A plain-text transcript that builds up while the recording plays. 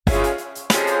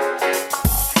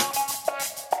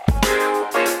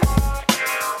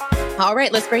All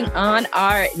right, let's bring on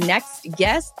our next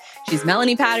guest. She's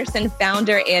Melanie Patterson,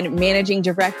 founder and managing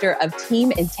director of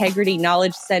Team Integrity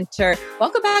Knowledge Center.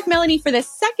 Welcome back, Melanie, for the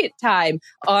second time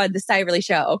on the Cy Everly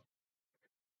Show.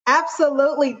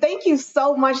 Absolutely. Thank you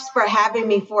so much for having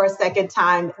me for a second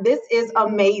time. This is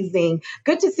amazing.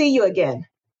 Good to see you again.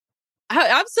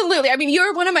 Absolutely. I mean,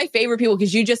 you're one of my favorite people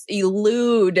because you just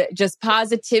elude just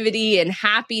positivity and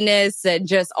happiness and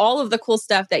just all of the cool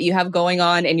stuff that you have going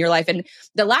on in your life. And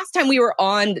the last time we were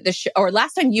on the show, or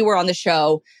last time you were on the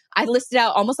show, I listed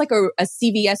out almost like a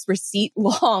CVS receipt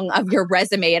long of your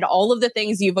resume and all of the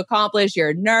things you've accomplished.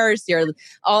 You're a nurse, you're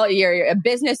a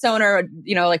business owner,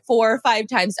 like 4 or 5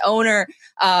 times owner.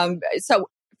 So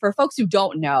for folks who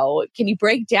don't know, can you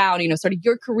break down, sort of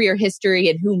your career history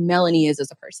and who Melanie is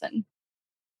as a person?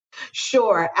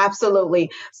 Sure,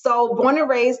 absolutely. So born and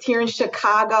raised here in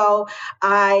Chicago,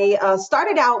 I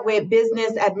started out with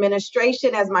business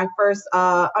administration as my first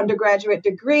undergraduate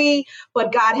degree,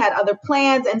 but God had other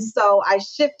plans. And so I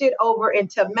shifted over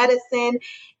into medicine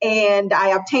and I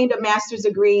obtained a master's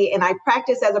degree and I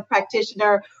practiced as a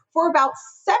practitioner for about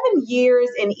 7 years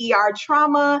in ER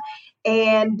trauma.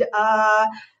 And I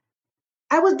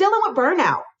was dealing with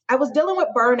burnout. I was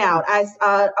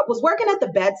working at the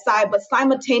bedside, but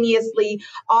simultaneously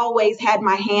always had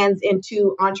my hands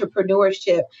into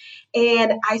entrepreneurship.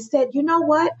 And I said, you know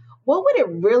what? What would it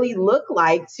really look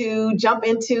like to jump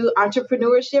into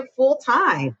entrepreneurship full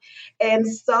time? And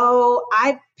so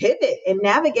I pivot and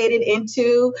navigated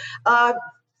into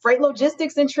freight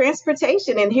logistics and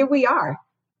transportation. And here we are.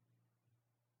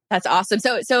 That's awesome.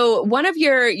 So one of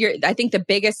your I think the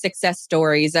biggest success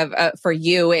stories of for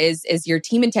you is your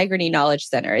Team Integrity Knowledge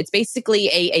Center. It's basically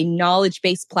a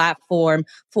knowledge-based platform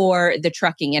for the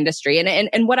trucking industry.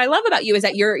 And what I love about you is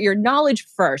that you're knowledge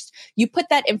first. You put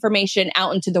that information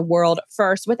out into the world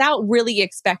first without really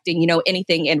expecting,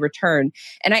 anything in return.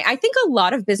 And I think a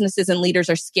lot of businesses and leaders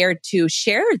are scared to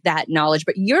share that knowledge,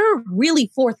 but you're really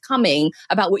forthcoming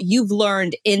about what you've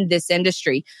learned in this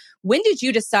industry. When did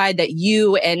you decide that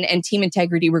you and Team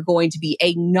Integrity were going to be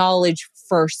a knowledge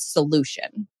first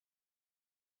solution?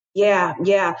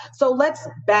 Yeah. So let's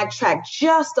backtrack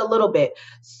just a little bit.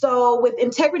 So with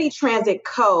Integrity Transit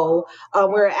Co.,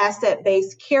 we're an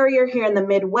asset-based carrier here in the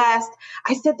Midwest.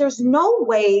 I said, there's no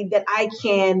way that I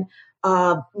can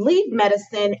leave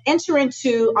medicine, enter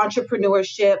into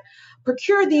entrepreneurship,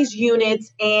 procure these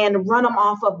units and run them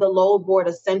off of the load board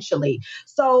essentially.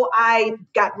 So I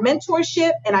got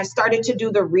mentorship and I started to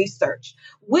do the research.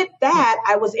 With that,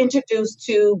 I was introduced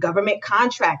to government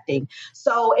contracting.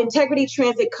 So Integrity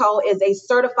Transit Co. is a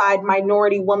certified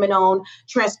minority woman-owned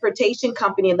transportation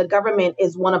company and the government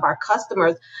is one of our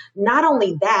customers. Not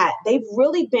only that, they've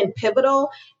really been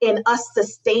pivotal in us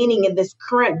sustaining in this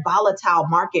current volatile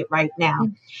market right now.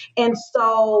 And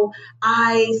so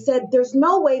I said, there's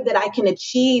no way that I can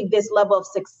achieve this level of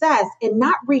success and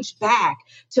not reach back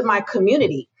to my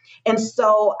community. And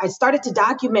so I started to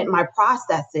document my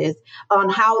processes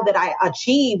on how that I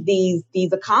achieved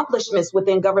these accomplishments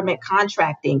within government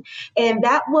contracting. And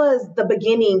that was the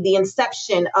beginning, the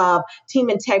inception of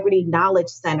Team Integrity Knowledge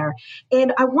Center.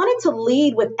 And I wanted to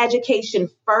lead with education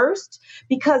first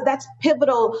because that's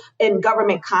pivotal in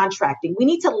government contracting. We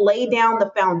need to lay down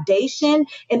the foundation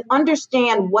and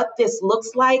understand what this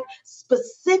looks like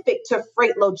specific to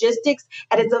freight logistics,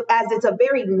 as it's a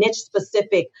very niche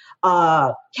specific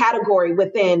category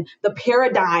within the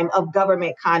paradigm of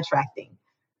government contracting.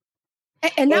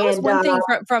 And that was one thing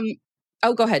from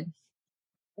oh, go ahead.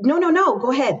 No,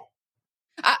 go ahead.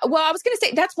 Well, I was going to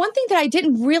say, that's one thing that I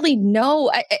didn't really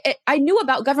know. I knew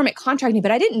about government contracting,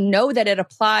 but I didn't know that it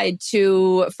applied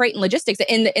to freight and logistics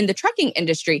in the trucking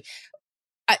industry.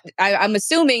 I'm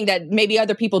assuming that maybe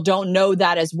other people don't know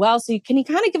that as well. So can you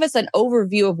kind of give us an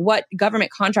overview of what government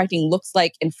contracting looks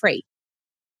like in freight?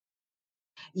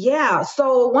 Yeah.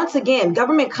 So once again,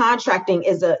 government contracting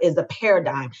is a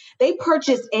paradigm. They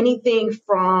purchase anything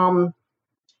from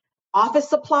office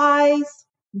supplies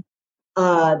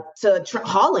to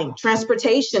hauling,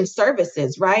 transportation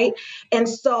services, right? And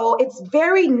so it's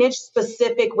very niche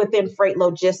specific within freight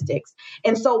logistics.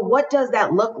 And so what does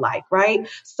that look like, right?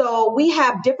 So we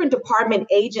have different department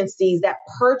agencies that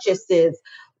purchases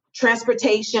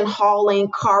transportation, hauling,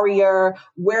 courier,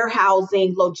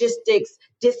 warehousing, logistics,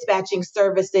 dispatching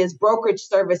services, brokerage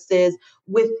services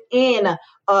within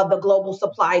the global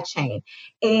supply chain.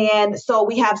 And so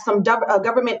we have some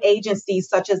government agencies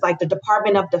such as like the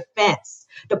Department of Defense,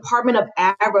 Department of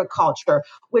Agriculture,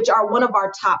 which are one of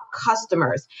our top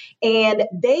customers. And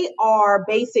they are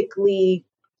basically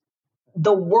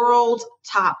the world's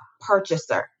top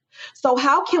purchaser. So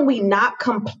how can we not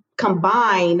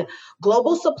combine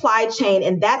global supply chain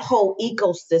and that whole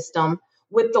ecosystem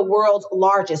with the world's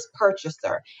largest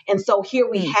purchaser. And so here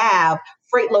we have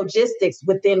freight logistics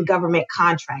within government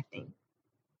contracting.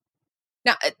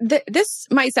 Now, this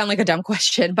might sound like a dumb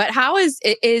question, but how is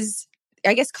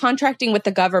I guess contracting with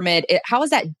the government, how is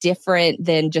that different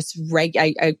than just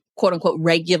quote unquote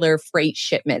regular freight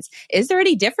shipments? Is there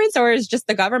any difference, or is just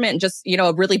the government just,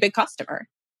 a really big customer?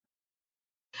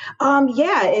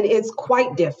 Yeah, it is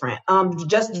quite different.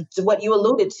 Just what you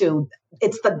alluded to,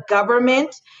 it's the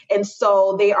government. And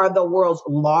so they are the world's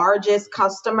largest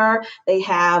customer. They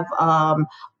have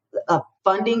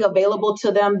funding available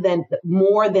to them than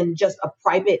more than just a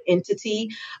private entity.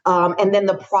 And then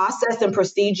the process and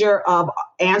procedure of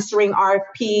answering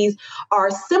RFPs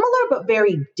are similar but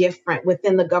very different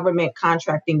within the government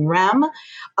contracting realm.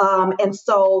 And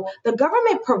so the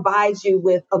government provides you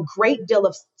with a great deal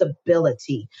of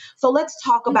stability. So let's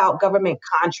talk about government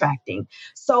contracting.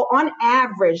 So on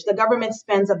average, the government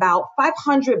spends about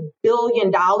 $500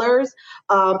 billion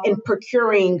in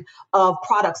procuring of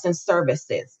products and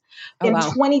services. In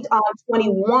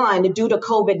 2021, due to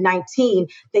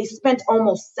COVID-19, they spent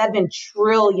almost $7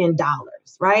 trillion,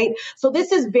 right? So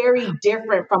this is very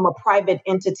different from a private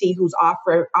entity who's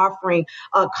offering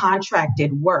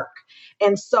contracted work.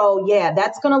 And so, yeah,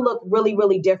 that's going to look really,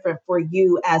 really different for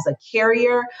you as a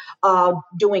carrier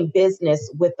doing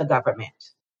business with the government.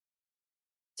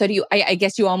 So I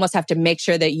guess you almost have to make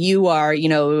sure that you are,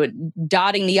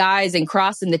 dotting the I's and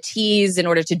crossing the T's in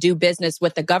order to do business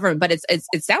with the government. But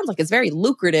it sounds like it's very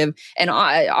lucrative and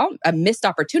a missed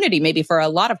opportunity maybe for a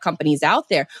lot of companies out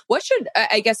there. What should,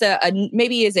 I guess,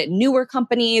 maybe is it newer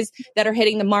companies that are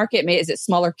hitting the market? Maybe is it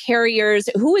smaller carriers?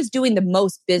 Who is doing the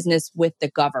most business with the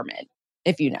government,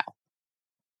 if you know?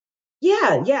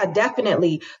 Yeah,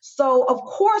 definitely. So, of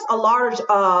course, a large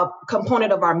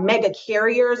component of our mega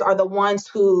carriers are the ones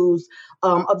who's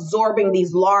absorbing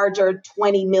these larger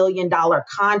 $20 million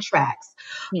contracts.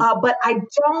 But I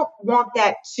don't want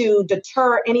that to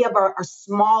deter any of our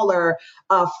smaller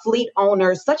fleet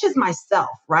owners, such as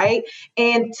myself, right?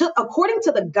 And according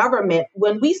to the government,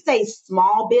 when we say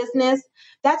small business,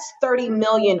 that's 30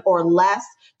 million or less,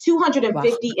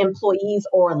 250 employees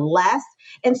or less.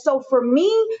 And so for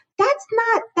me, that's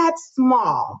not that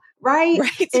small, right?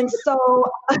 And so,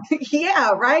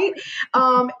 yeah, right.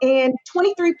 And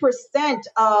 23%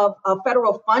 of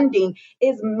federal funding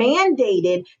is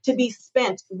mandated to be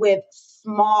spent with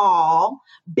small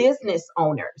business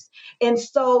owners. And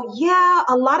so, yeah,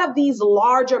 a lot of these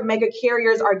larger mega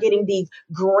carriers are getting these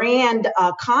grand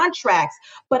contracts.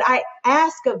 But I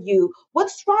ask of you,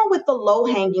 what's wrong with the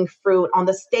low-hanging fruit on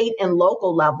the state and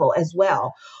local level as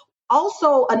well?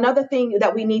 Also, another thing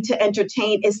that we need to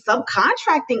entertain is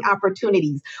subcontracting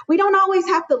opportunities. We don't always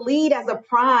have to lead as a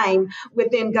prime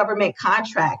within government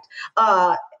contract.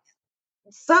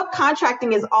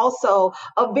 Subcontracting is also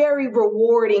a very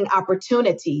rewarding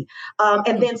opportunity.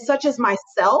 And then such as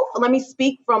myself, let me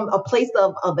speak from a place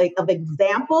of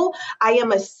example. I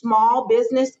am a small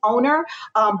business owner,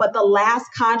 but the last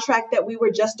contract that we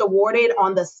were just awarded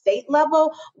on the state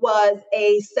level was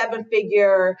a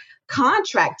 7-figure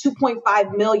contract,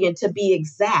 2.5 million to be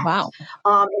exact. Wow.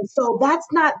 And so that's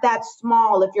not that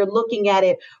small if you're looking at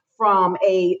it from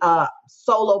a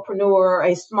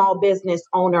solopreneur, a small business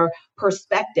owner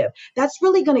perspective. That's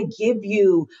really going to give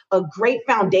you a great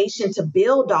foundation to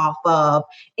build off of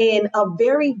in a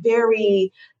very,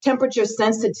 very temperature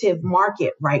sensitive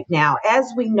market right now.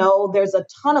 As we know, there's a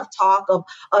ton of talk of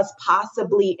us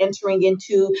possibly entering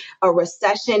into a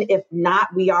recession. If not,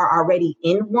 we are already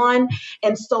in one.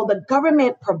 And so the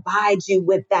government provides you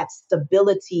with that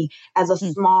stability as a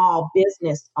small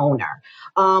business owner.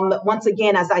 Once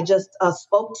again, as I just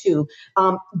spoke to,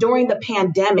 during the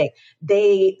pandemic,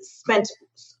 they spent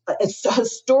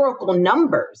historical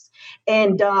numbers,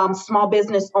 and small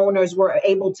business owners were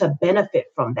able to benefit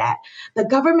from that. The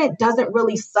government doesn't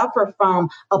really suffer from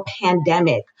a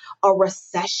pandemic, a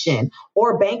recession,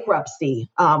 or bankruptcy,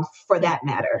 for that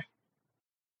matter.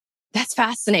 That's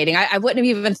fascinating. I wouldn't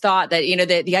have even thought that,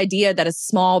 the idea that a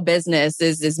small business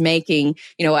is making,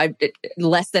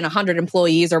 less than 100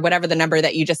 employees or whatever the number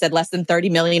that you just said, less than 30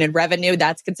 million in revenue,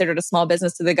 that's considered a small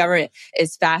business to the government,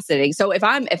 is fascinating. So if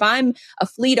I'm a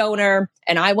fleet owner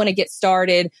and I want to get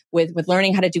started with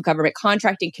learning how to do government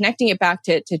contracting, connecting it back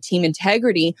to team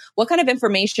integrity, what kind of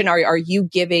information are you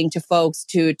giving to folks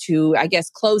to, I guess,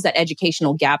 close that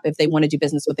educational gap if they want to do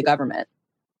business with the government?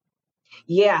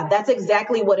 Yeah, that's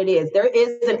exactly what it is. There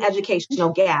is an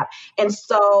educational gap. And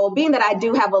so being that I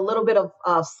do have a little bit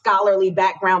of scholarly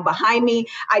background behind me,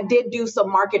 I did do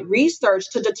some market research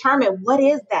to determine what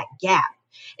is that gap.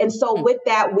 And so with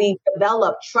that, we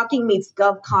developed Trucking Meets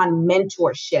GovCon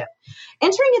mentorship.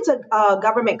 Entering into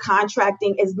government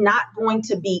contracting is not going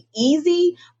to be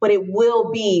easy, but it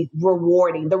will be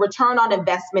rewarding. The return on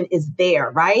investment is there,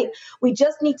 right? We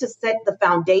just need to set the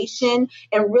foundation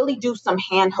and really do some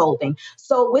hand-holding.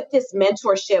 So with this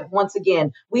mentorship, once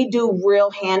again, we do real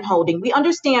hand-holding. We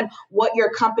understand what your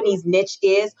company's niche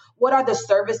is. What are the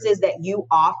services that you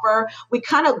offer? We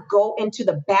kind of go into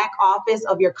the back office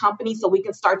of your company so we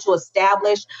can start to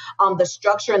establish the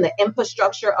structure and the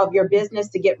infrastructure of your business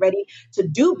to get ready to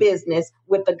do business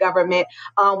with the government.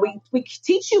 We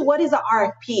teach you what is an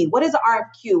RFP, what is an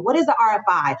RFQ, what is an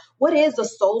RFI, what is a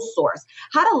sole source,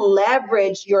 how to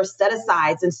leverage your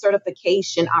set-asides and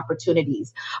certification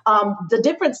opportunities, the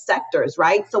different sectors,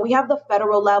 right? So we have the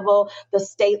federal level, the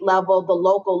state level, the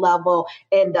local level,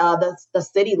 and the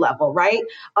city level, right?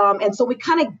 And so we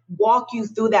kind of walk you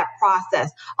through that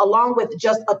process along with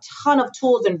just a ton of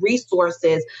tools and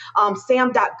resources,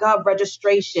 SAM.gov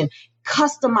registration,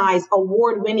 customized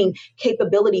award-winning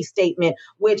capability statement,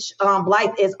 which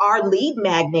Blythe is our lead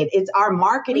magnet. It's our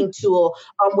marketing tool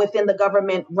within the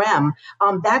government realm.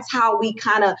 That's how we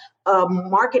kind of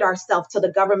market ourselves to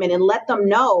the government and let them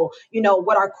know,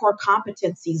 what our core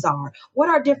competencies are, what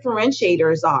our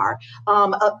differentiators are.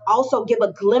 Also give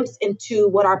a glimpse into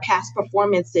what our past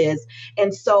performance is.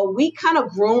 And so we kind of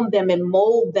groom them and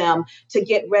mold them to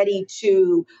get ready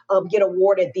to get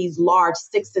awarded these large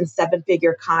 6- and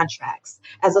 7-figure contracts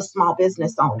as a small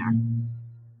business owner.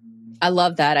 I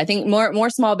love that. I think more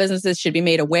small businesses should be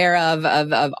made aware of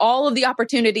all of the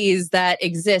opportunities that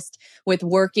exist with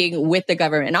working with the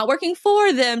government, not working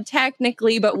for them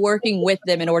technically, but working with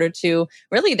them in order to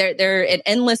really, they're an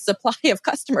endless supply of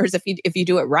customers if you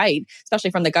do it right,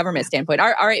 especially from the government standpoint.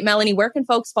 All right, Melanie, where can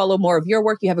folks follow more of your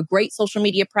work? You have a great social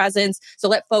media presence, so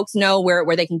let folks know where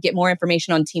they can get more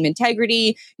information on Team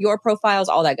Integrity, your profiles,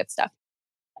 all that good stuff.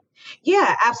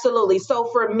 Yeah, absolutely. So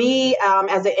for me,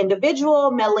 as an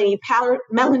individual, Melanie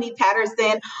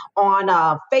Patterson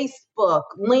on Facebook,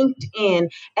 LinkedIn,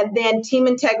 and then Team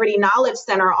Integrity Knowledge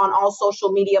Center on all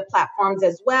social media platforms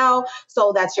as well.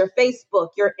 So that's your Facebook,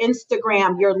 your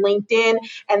Instagram, your LinkedIn.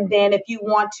 And then if you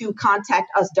want to contact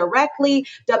us directly,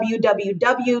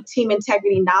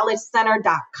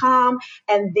 www.teamintegrityknowledgecenter.com.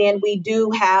 And then we do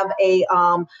have a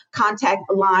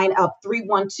contact line of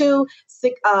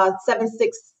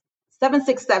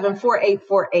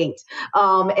 312-767-4848.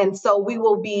 And so we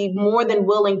will be more than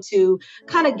willing to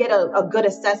kind of get a good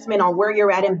assessment on where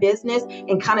you're at in business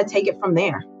and kind of take it from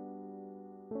there.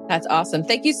 That's awesome.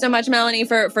 Thank you so much, Melanie,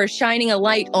 for shining a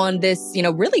light on this,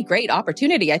 really great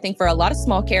opportunity, I think, for a lot of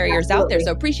small carriers out there.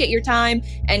 So appreciate your time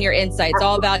and your insights,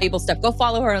 all valuable stuff. Go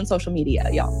follow her on social media,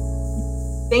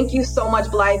 y'all. Thank you so much,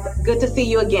 Blythe. Good to see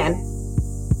you again.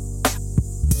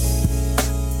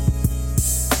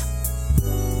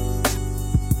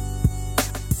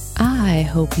 I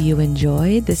hope you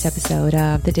enjoyed this episode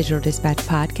of the Digital Dispatch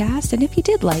podcast. And if you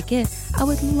did like it, I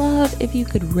would love if you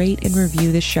could rate and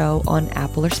review the show on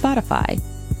Apple or Spotify.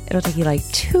 It'll take you like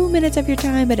 2 minutes of your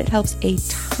time, but it helps a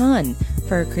ton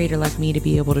for a creator like me to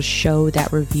be able to show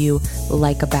that review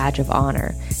like a badge of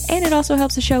honor. And it also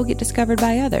helps the show get discovered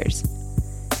by others.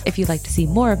 If you'd like to see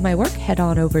more of my work, head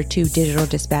on over to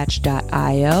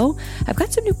digitaldispatch.io. I've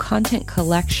got some new content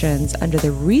collections under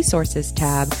the resources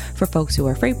tab for folks who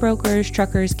are freight brokers,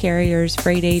 truckers, carriers,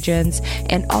 freight agents,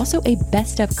 and also a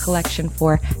best of collection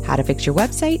for how to fix your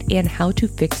website and how to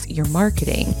fix your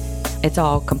marketing. It's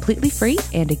all completely free.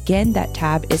 And again, that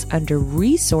tab is under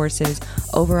resources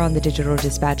over on the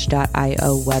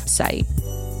digitaldispatch.io website.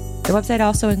 The website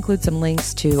also includes some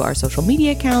links to our social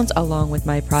media accounts along with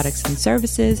my products and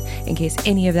services in case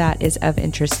any of that is of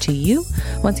interest to you.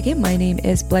 Once again, my name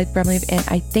is Blythe Brumleve and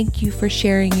I thank you for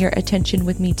sharing your attention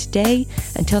with me today.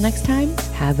 Until next time,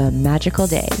 have a magical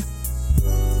day.